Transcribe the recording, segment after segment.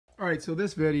Alright, so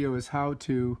this video is how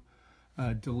to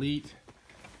delete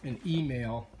an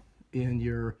email in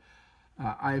your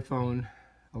iPhone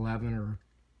 11 or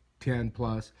 10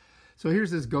 Plus. So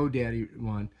here's this GoDaddy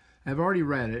one. I've already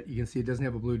read it. You can see it doesn't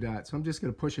have a blue dot. So I'm just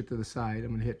going to push it to the side.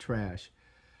 I'm going to hit trash.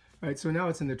 Alright, so now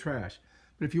it's in the trash.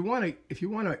 But if you want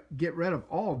to get rid of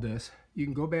all of this, you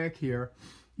can go back here.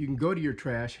 You can go to your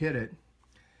trash, hit it,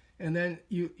 and then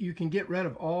you can get rid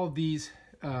of all of these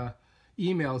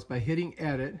emails by hitting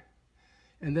edit,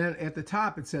 and then at the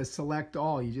top it says select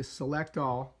all. You just select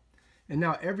all, and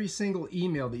now every single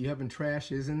email that you have in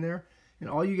trash is in there, and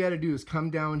all you got to do is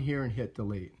come down here and hit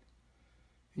delete,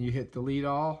 and you hit delete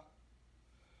all,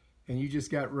 and you just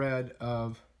got rid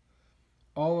of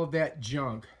all of that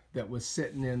junk that was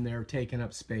sitting in there taking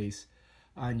up space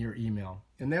on your email.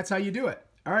 And that's how you do it.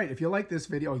 All right, if you like this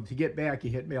video, to get back, you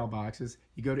hit mailboxes,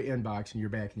 you go to inbox, and you're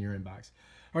back in your inbox.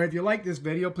 All right, if you like this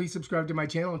video, please subscribe to my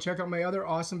channel and check out my other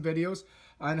awesome videos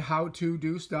on how to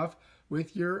do stuff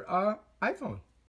with your iPhone.